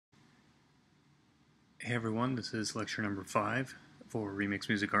Hey everyone, this is lecture number 5 for Remix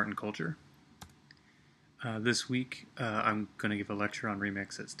Music, Art, and Culture. This week I'm going to give a lecture on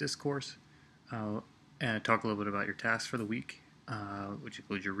Remix as discourse and talk a little bit about your tasks for the week, which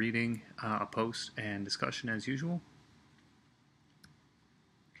includes your reading, a post, and discussion as usual.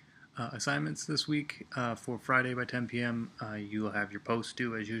 Assignments this week for Friday by 10 p.m. You will have your post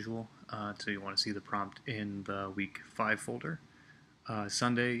due as usual, so you want to see the prompt in the week 5 folder.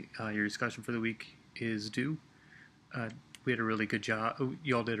 Sunday, your discussion for the week is due. We had a really good job.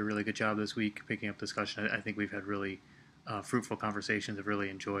 You all did a really good job this week picking up discussion. I think we've had really fruitful conversations. I've really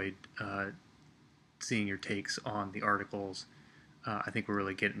enjoyed seeing your takes on the articles. I think we're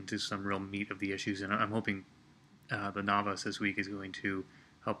really getting to some real meat of the issues, and I'm hoping the Navas this week is going to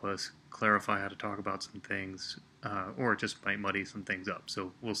help us clarify how to talk about some things, or just might muddy some things up.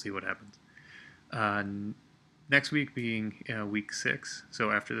 So we'll see what happens. Next week being week 6,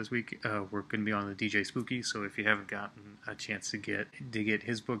 so after this week, we're going to be on the DJ Spooky. So if you haven't gotten a chance to get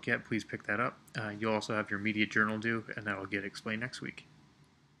his book yet, please pick that up. You'll also have your media journal due, and that'll get explained next week.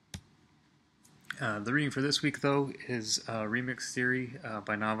 The reading for this week, though, is Remix Theory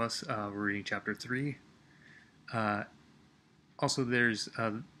by Navas. We're reading Chapter 3. Also, there's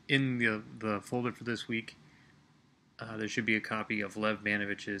in the folder for this week, there should be a copy of Lev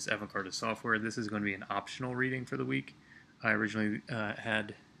Manovich's Avant-Garde Software. This is going to be an optional reading for the week. I originally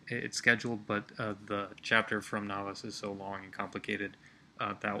had it scheduled, but the chapter from Navas is so long and complicated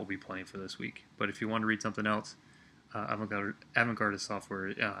that will be plenty for this week. But if you want to read something else, Avant-Garde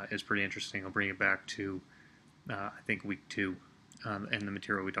Software is pretty interesting. I'll bring it back to, I think, week 2 and the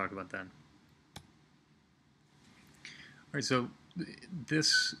material we talked about then. All right, so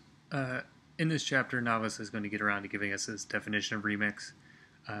this... in this chapter, Navas is going to get around to giving us his definition of remix.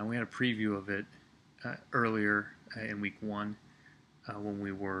 We had a preview of it earlier in week 1 when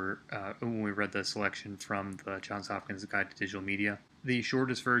we read the selection from the Johns Hopkins Guide to Digital Media. The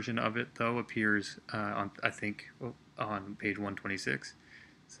shortest version of it, though, appears on page 126. It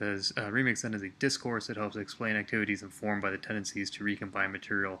says, remix then is a discourse that helps explain activities informed by the tendencies to recombine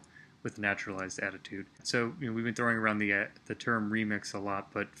material with a naturalized attitude. So we've been throwing around the term remix a lot,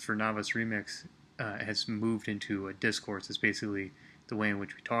 but for Navas, remix has moved into a discourse. It's basically the way in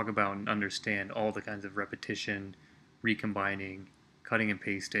which we talk about and understand all the kinds of repetition, recombining, cutting and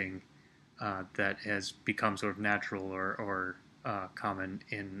pasting that has become sort of natural or common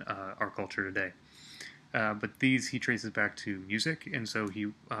in our culture today. But these he traces back to music, and so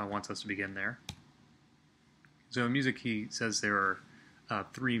he wants us to begin there. So in music, he says there are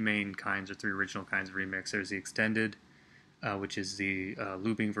 3 main kinds, or 3 original kinds of remix. There's the extended, which is the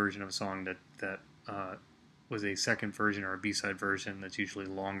looping version of a song that was a second version or a B-side version that's usually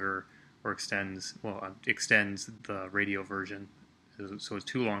longer or extends the radio version, so it's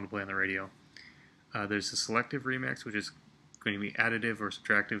too long to play on the radio. There's the selective remix, which is going to be additive or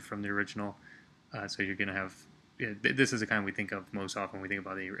subtractive from the original. So you're going to have, this is the kind we think of most often when we think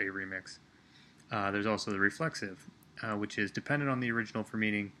about a remix. There's also the reflexive, which is dependent on the original for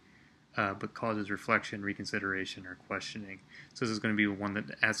meaning, but causes reflection, reconsideration, or questioning. So this is going to be one that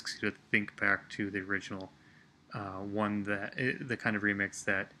asks you to think back to the original, the kind of remix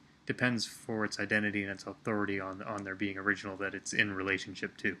that depends for its identity and its authority on their being original that it's in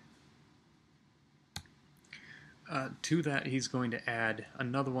relationship to. To that, he's going to add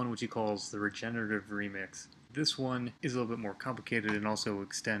another one which he calls the regenerative remix. This one is a little bit more complicated and also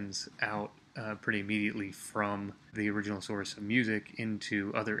extends out pretty immediately from the original source of music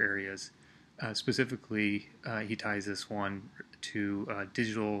into other areas. Specifically, he ties this one to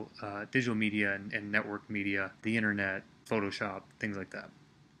digital media and network media, the internet, Photoshop, things like that.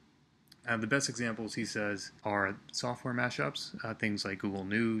 The best examples, he says, are software mashups, things like Google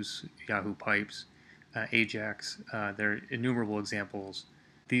News, Yahoo Pipes, Ajax. There are innumerable examples.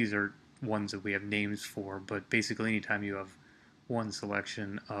 These are ones that we have names for, but basically anytime you have one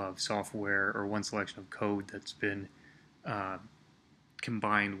selection of software or one selection of code that's been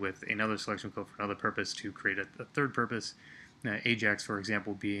combined with another selection of code for another purpose to create a third purpose. Ajax, for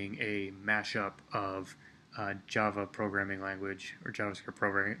example, being a mashup of Java programming language or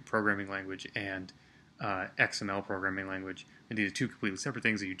JavaScript programming language and XML programming language. And these are 2 completely separate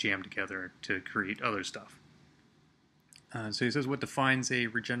things that you jam together to create other stuff. So he says what defines a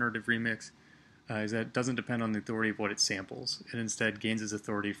regenerative remix is that it doesn't depend on the authority of what it samples. It instead gains its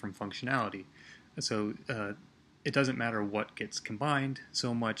authority from functionality. So it doesn't matter what gets combined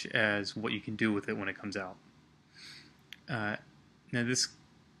so much as what you can do with it when it comes out. Now this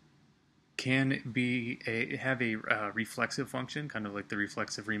can have a reflexive function, kind of like the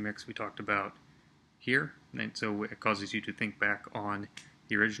reflexive remix we talked about here. And so it causes you to think back on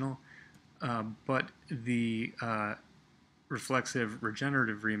the original. But the reflexive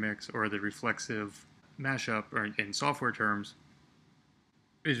regenerative remix, or the reflexive mashup, or in software terms,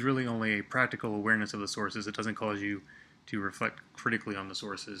 is really only a practical awareness of the sources. It doesn't cause you to reflect critically on the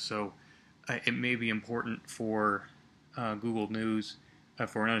sources. So it may be important for Google News,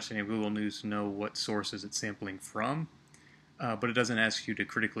 for an understanding of Google News, to know what sources it's sampling from, but it doesn't ask you to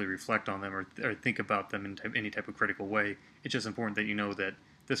critically reflect on them or think about them in any type of critical way. It's just important that you know that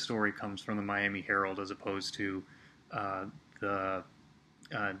this story comes from the Miami Herald as opposed to the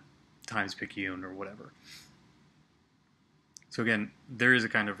Times-Picayune or whatever. So again, there is a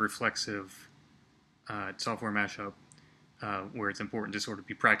kind of reflexive software mashup where it's important to sort of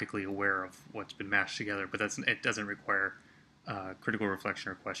be practically aware of what's been mashed together, but it doesn't require critical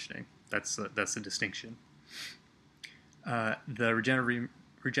reflection or questioning. That's the distinction. The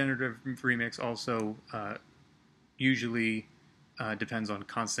regenerative remix also usually depends on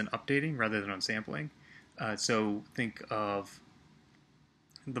constant updating rather than on sampling. So think of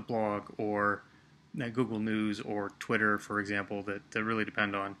the blog or Google News or Twitter, for example, that really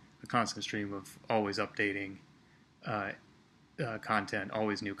depend on a constant stream of always updating content,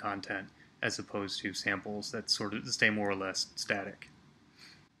 always new content, as opposed to samples that sort of stay more or less static.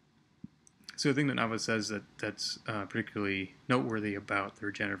 So the thing that Navas says that's particularly noteworthy about the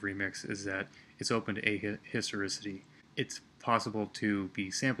regenerative remix is that it's open to ahistoricity. It's possible to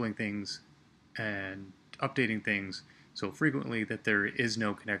be sampling things and updating things so frequently that there is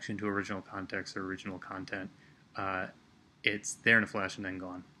no connection to original context or original content. It's there in a flash and then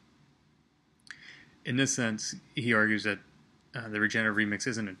gone. In this sense, he argues that the regenerative remix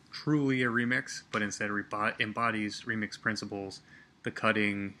isn't truly a remix, but instead embodies remix principles, the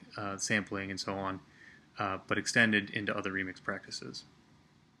cutting, sampling, and so on, but extended into other remix practices.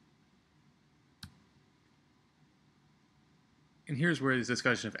 And here's where this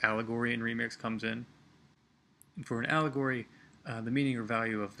discussion of allegory and remix comes in. For an allegory, the meaning or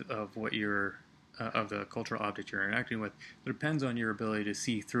value of what you're of the cultural object you're interacting with depends on your ability to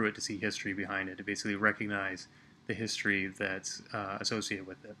see through it, to see history behind it, to basically recognize the history that's associated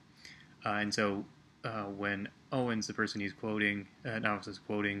with it. And so when Owens, the person he's quoting, Navas is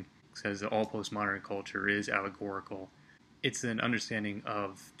quoting, says that all postmodern culture is allegorical, it's an understanding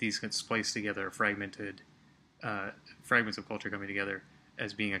of these spliced together, fragmented fragments of culture coming together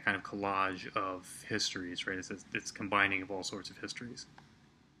as being a kind of collage of histories, right? It's combining of all sorts of histories.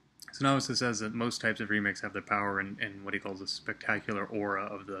 So Navas says that most types of remix have the power and what he calls the spectacular aura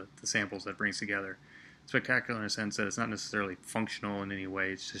of the samples that it brings together. Spectacular in a sense that it's not necessarily functional in any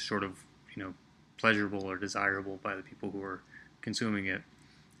way. It's just sort of, pleasurable or desirable by the people who are consuming it.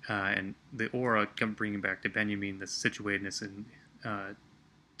 And the aura, bringing back to Benjamin, the situatedness in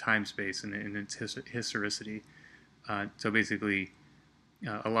time, space, and its historicity. So basically,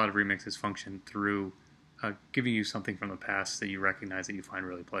 a lot of remixes function through giving you something from the past that you recognize that you find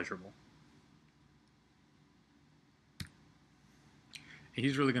really pleasurable.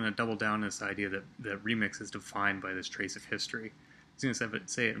 He's really going to double down on this idea that remix is defined by this trace of history. He's going to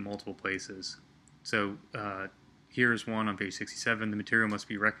say it in multiple places. So here's one on page 67. The material must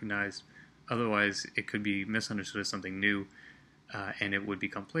be recognized, otherwise it could be misunderstood as something new, and it would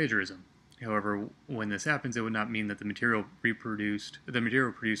become plagiarism. However, when this happens, it would not mean that the material produced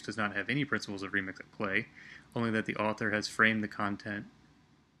does not have any principles of remix at play, only that the author has framed the content.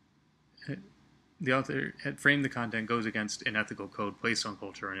 The author had framed the content goes against an ethical code placed on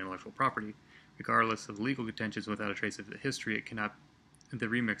culture and intellectual property. Regardless of legal contentions, without a trace of the history, the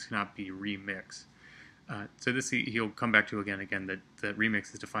remix cannot be remix. So this he'll come back to again that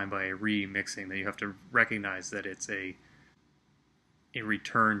remix is defined by a remixing, that you have to recognize that it's a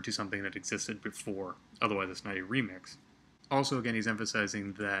return to something that existed before. Otherwise, it's not a remix. Also, again, he's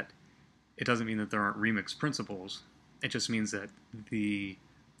emphasizing that it doesn't mean that there aren't remix principles. It just means that the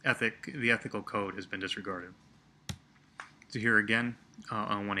ethical code has been disregarded. So here again,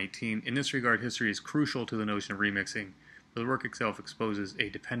 on 118, in this regard, history is crucial to the notion of remixing, but the work itself exposes a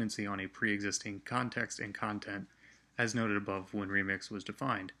dependency on a pre-existing context and content, as noted above when remix was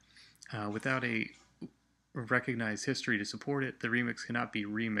defined. Without a recognized history to support it, the remix cannot be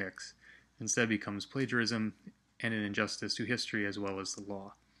remix. Instead, becomes plagiarism and an injustice to history as well as the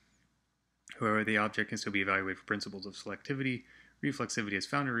law. However, the object can still be evaluated for principles of selectivity. Reflexivity as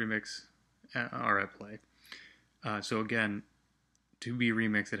found in remix are at play. So again, to be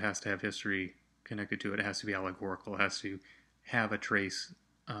remix, it has to have history connected to it. It has to be allegorical. It has to have a trace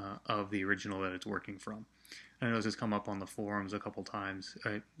of the original that it's working from. I know this has come up on the forums a couple times.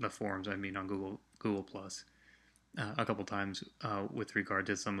 The forums, I mean, on Google Plus, a couple times with regard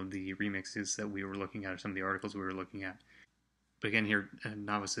to some of the remixes that we were looking at, or some of the articles we were looking at. But again, here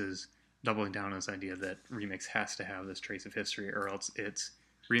Navas is doubling down on this idea that remix has to have this trace of history, or else its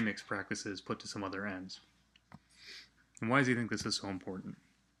remix practices put to some other ends. And why does he think this is so important?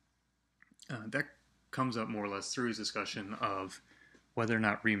 That comes up more or less through his discussion of whether or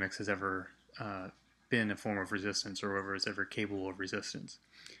not remix has ever been a form of resistance, or whether it's ever capable of resistance.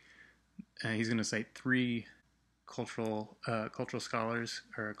 He's going to cite three cultural scholars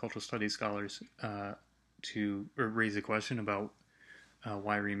or cultural studies scholars to raise a question about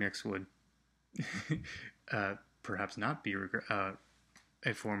why remix would perhaps not be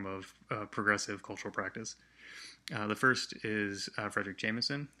a form of progressive cultural practice. The first is Frederick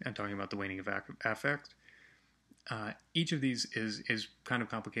Jameson, and talking about the waning of affect. Each of these is kind of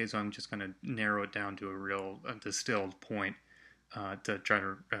complicated, so I'm just going to narrow it down to a real distilled point to try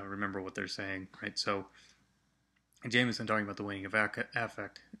to remember what they're saying. Right. So Jameson, talking about the waning of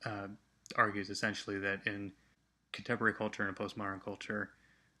affect, argues essentially that in contemporary culture and postmodern culture,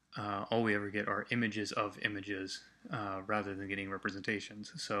 all we ever get are images of images rather than getting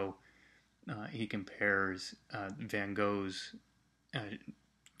representations. So he compares Van Gogh's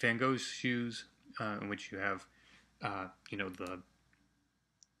shoes, in which you have the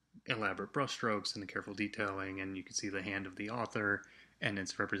elaborate brushstrokes and the careful detailing, and you can see the hand of the author, and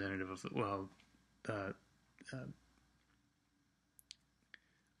it's representative of the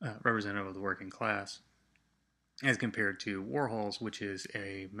representative of the working class, as compared to Warhol's, which is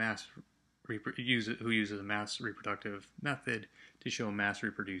a who uses a mass reproductive method to show mass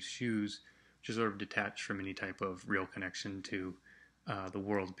reproduced shoes, which is sort of detached from any type of real connection to the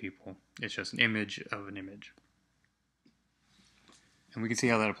world of people. It's just an image of an image. And we can see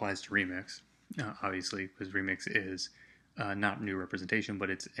how that applies to remix, obviously, because remix is not new representation, but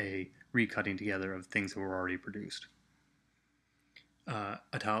it's a recutting together of things that were already produced.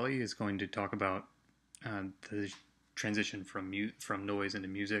 Atali is going to talk about the transition from noise into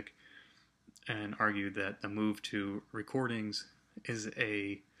music, and argue that the move to recordings is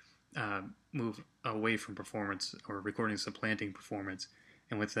a move away from performance, or recordings supplanting performance,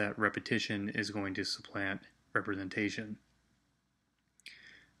 and with that, repetition is going to supplant representation.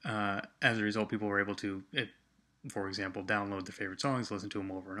 As a result, people were able to, for example, download their favorite songs, listen to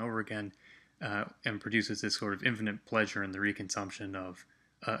them over and over again, and produces this sort of infinite pleasure in the reconsumption of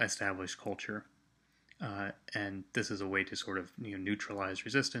established culture. And this is a way to sort of neutralize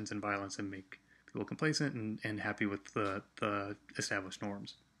resistance and violence and make people complacent and happy with the established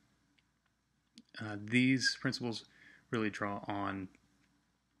norms. These principles really draw on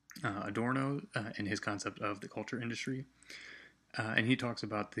Adorno and his concept of the culture industry. And he talks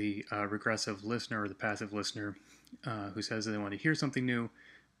about the regressive listener, or the passive listener, who says that they want to hear something new,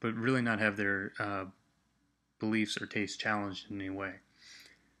 but really not have their beliefs or tastes challenged in any way.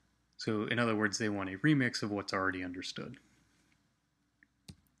 So, in other words, they want a remix of what's already understood.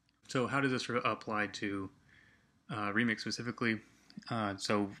 So, how does this apply to remix specifically?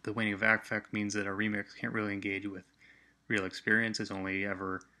 So, the waning of affect means that a remix can't really engage with real experience. It's only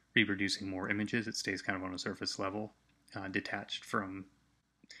ever reproducing more images. It stays kind of on a surface level, detached from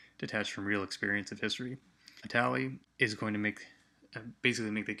real experience of history. Atali is going to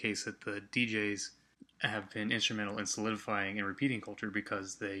basically make the case that the DJs have been instrumental in solidifying and repeating culture,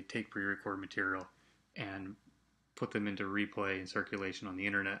 because they take pre-recorded material and put them into replay and circulation on the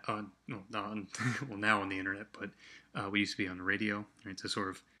internet. Now on the internet, but we used to be on the radio, right, to sort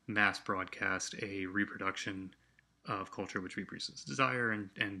of mass broadcast a reproduction of culture which reproduces desire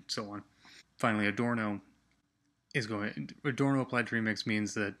and so on. Finally, Adorno applied to remix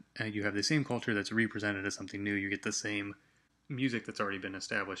means that you have the same culture that's represented as something new. You get the same music that's already been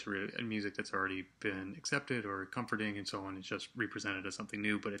established, music that's already been accepted or comforting and so on. It's just represented as something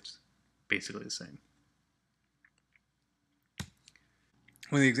new, but it's basically the same.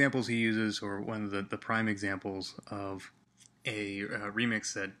 One of the examples he uses, or one of the prime examples of a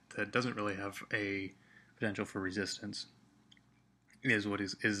remix that doesn't really have a potential for resistance, is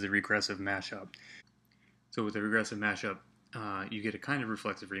the regressive mashup. So with a regressive mashup, you get a kind of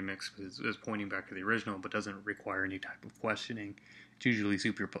reflexive remix, because it's pointing back to the original, but doesn't require any type of questioning. It's usually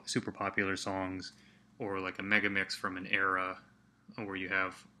super popular songs, or like a mega mix from an era where you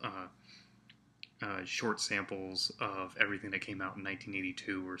have short samples of everything that came out in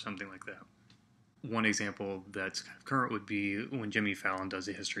 1982 or something like that. One example that's kind of current would be when Jimmy Fallon does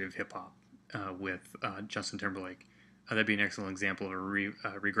a history of hip-hop with Justin Timberlake. That'd be an excellent example of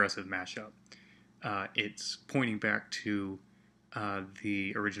a regressive mashup. It's pointing back to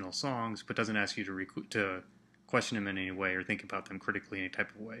the original songs, but doesn't ask you to question them in any way or think about them critically in any type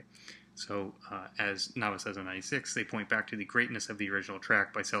of way. So, as Navas says in 96, they point back to the greatness of the original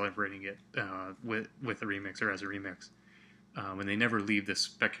track by celebrating it with a remix, or as a remix. and they never leave this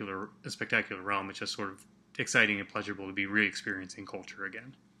spectacular realm. It's just sort of exciting and pleasurable to be re-experiencing culture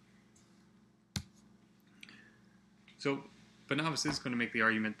again. So, but Navas is going to make the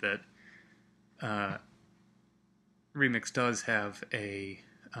argument that remix does have a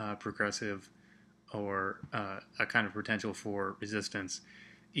progressive or a kind of potential for resistance,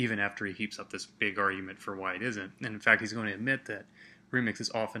 even after he heaps up this big argument for why it isn't. And in fact, he's going to admit that remix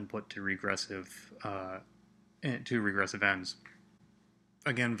is often put to regressive ends.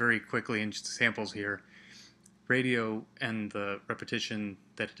 Again, very quickly, in just samples here, radio and the repetition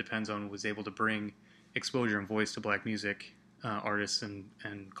that it depends on was able to bring exposure and voice to black music artists and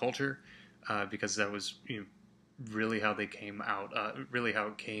culture, because that was really how they came out, really how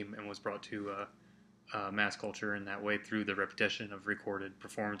it came and was brought to mass culture in that way through the repetition of recorded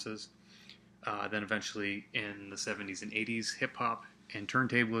performances. Then eventually in the 70s and 80s, hip-hop and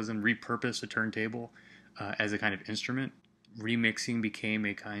turntablism repurposed a turntable as a kind of instrument. Remixing became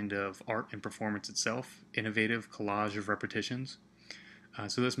a kind of art and performance itself, innovative collage of repetitions.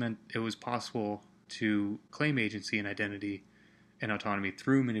 So this meant it was possible to claim agency and identity and autonomy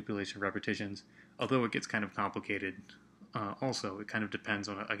through manipulation of repetitions, although it gets kind of complicated. Also, it kind of depends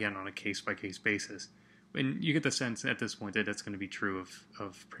on a case-by-case basis. And you get the sense at this point that that's going to be true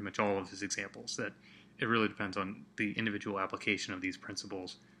of pretty much all of his examples, that it really depends on the individual application of these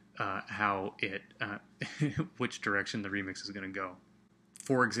principles, which direction the remix is going to go.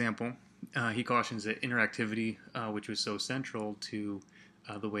 For example, he cautions that interactivity, which was so central to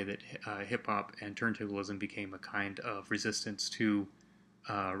the way that hip-hop and turntablism became a kind of resistance to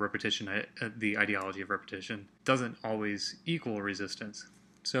repetition, the ideology of repetition, doesn't always equal resistance.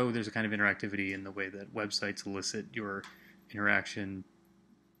 So there's a kind of interactivity in the way that websites elicit your interaction,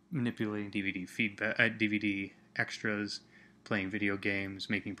 manipulating DVD feedback, DVD extras, playing video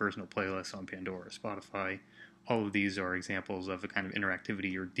games, making personal playlists on Pandora, Spotify. All of these are examples of a kind of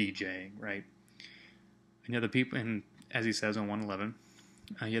interactivity or DJing, right? And yet the people, and as he says on 111,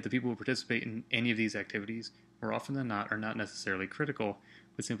 yet the people who participate in any of these activities, more often than not, are not necessarily critical,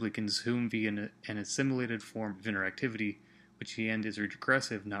 but simply consume via an assimilated form of interactivity, which in the end is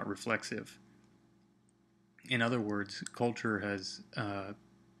regressive, not reflexive. In other words, culture has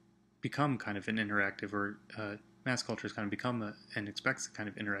become kind of an interactive, or mass culture has kind of become and expects a kind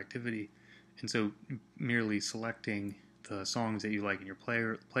of interactivity. And so merely selecting the songs that you like in your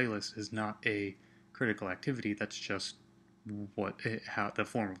playlist is not a critical activity. That's just how the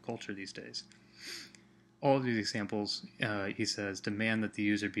form of culture these days. All of these examples, he says, demand that the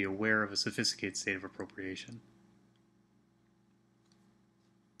user be aware of a sophisticated state of appropriation.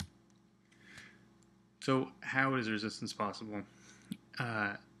 So how is resistance possible?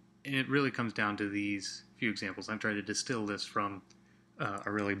 And it really comes down to these few examples. I'm trying to distill this from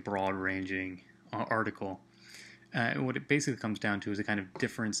a really broad-ranging article. What it basically comes down to is a kind of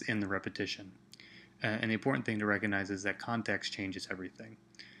difference in the repetition. And the important thing to recognize is that context changes everything.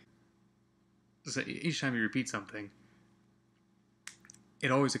 So each time you repeat something,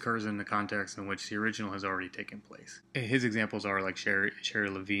 it always occurs in the context in which the original has already taken place. His examples are like Sherry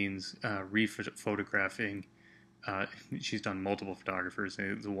Levine's re-photographing. She's done multiple photographers,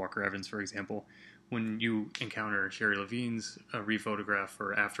 the Walker Evans, for example. When you encounter Sherry Levine's re-photograph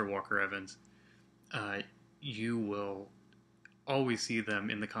or after Walker Evans, you will always see them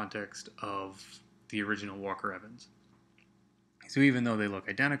in the context of the original Walker Evans. So even though they look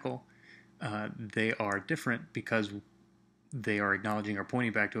identical, they are different because they are acknowledging or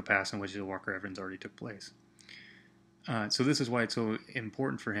pointing back to a past in which the Walker Evans already took place. So this is why it's so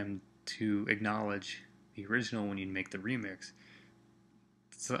important for him to acknowledge the original when you make the remix.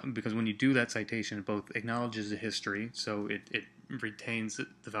 Because when you do that citation, it both acknowledges the history, so it retains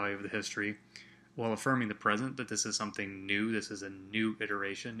the value of the history, while affirming the present, that this is something new, this is a new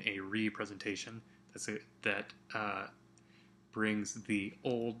iteration, a re-presentation that brings the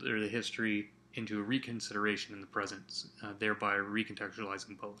old, or the history, into a reconsideration in the present, thereby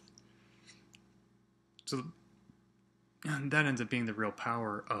recontextualizing both. So that ends up being the real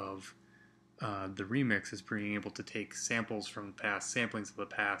power of the remix, is being able to take samples from the past, samplings of the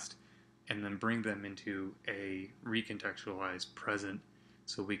past, and then bring them into a recontextualized present,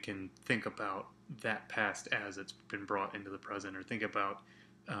 so we can think about that past as it's been brought into the present, or think about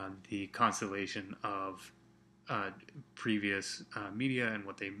the constellation of previous media and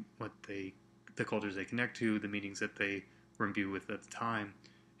the cultures they connect to, the meanings that they were imbued with at the time,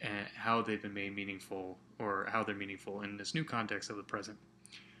 and how they've been made meaningful, or how they're meaningful in this new context of the present.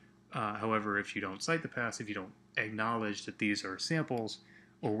 However, if you don't cite the past, if you don't acknowledge that these are samples,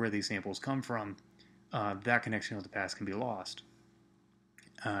 or where these samples come from, that connection with the past can be lost.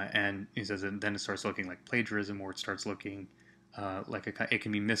 And he says that then it starts looking like plagiarism, or it starts looking it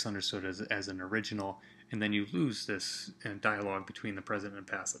can be misunderstood as an original, and then you lose this dialogue between the present and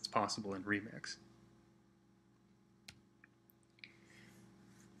past that's possible in remix.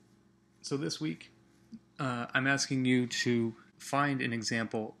 So this week, I'm asking you to find an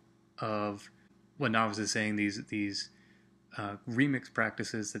example of what Navas is saying. These remix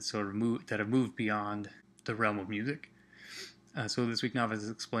practices that have moved beyond the realm of music. So this week, Navas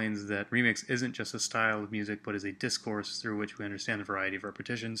explains that remix isn't just a style of music, but is a discourse through which we understand the variety of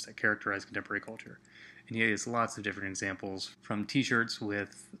repetitions that characterize contemporary culture. And he has lots of different examples, from T-shirts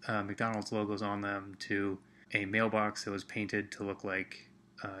with McDonald's logos on them to a mailbox that was painted to look like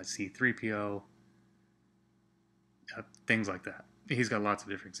C-3PO, things like that. He's got lots of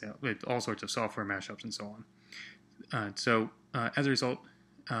different examples, with all sorts of software mashups and so on. As a result,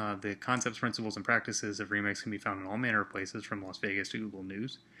 the concepts, principles, and practices of remix can be found in all manner of places, from Las Vegas to Google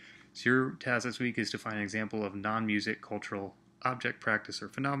News. So your task this week is to find an example of non-music cultural object, practice, or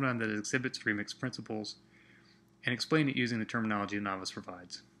phenomenon that exhibits remix principles, and explain it using the terminology Navas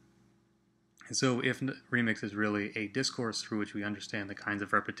provides. And so if remix is really a discourse through which we understand the kinds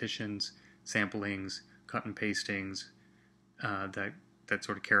of repetitions, samplings, cut and pastings that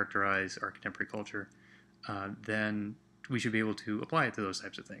sort of characterize our contemporary culture, then we should be able to apply it to those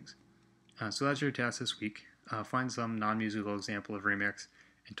types of things. So that's your task this week. Find some non-musical example of remix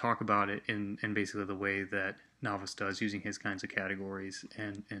and talk about it in basically the way that Navas does, using his kinds of categories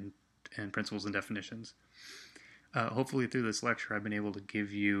and principles and definitions. Hopefully through this lecture I've been able to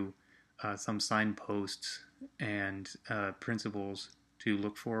give you some signposts and principles to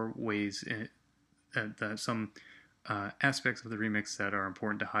look for, ways some aspects of the remix that are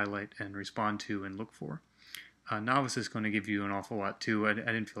important to highlight and respond to and look for. Navas is going to give you an awful lot too. I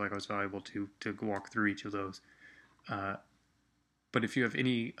didn't feel like I was valuable to walk through each of those. But if you have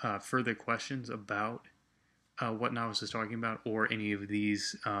any further questions about what Navas is talking about, or any of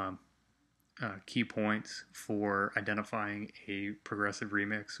these key points for identifying a progressive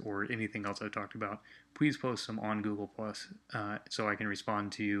remix, or anything else I've talked about, please post them on Google+, so I can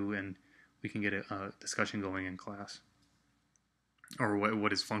respond to you and we can get a discussion going in class, or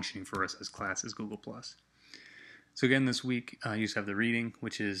what is functioning for us as class is Google+. So again, this week you have the reading,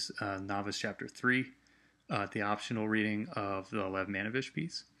 which is Navas chapter 3, the optional reading of the Lev Manovich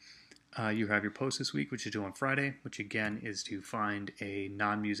piece. You have your post this week, which is due on Friday, which again is to find a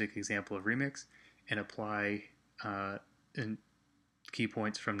non-music example of remix and apply key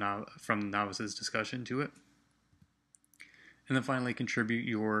points from Navas's discussion to it. And then finally, contribute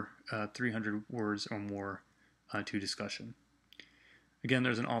your 300 words or more to discussion. Again,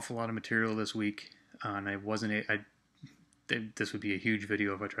 there's an awful lot of material this week, and this would be a huge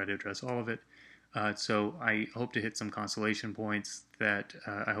video if I tried to address all of it. So I hope to hit some consolation points that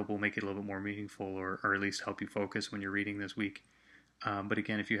I hope will make it a little bit more meaningful, or at least help you focus when you're reading this week. But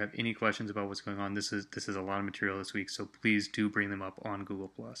again, if you have any questions about what's going on, this is a lot of material this week, so please do bring them up on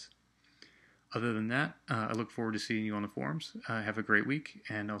Google+. Other than that, I look forward to seeing you on the forums. Have a great week,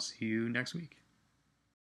 and I'll see you next week.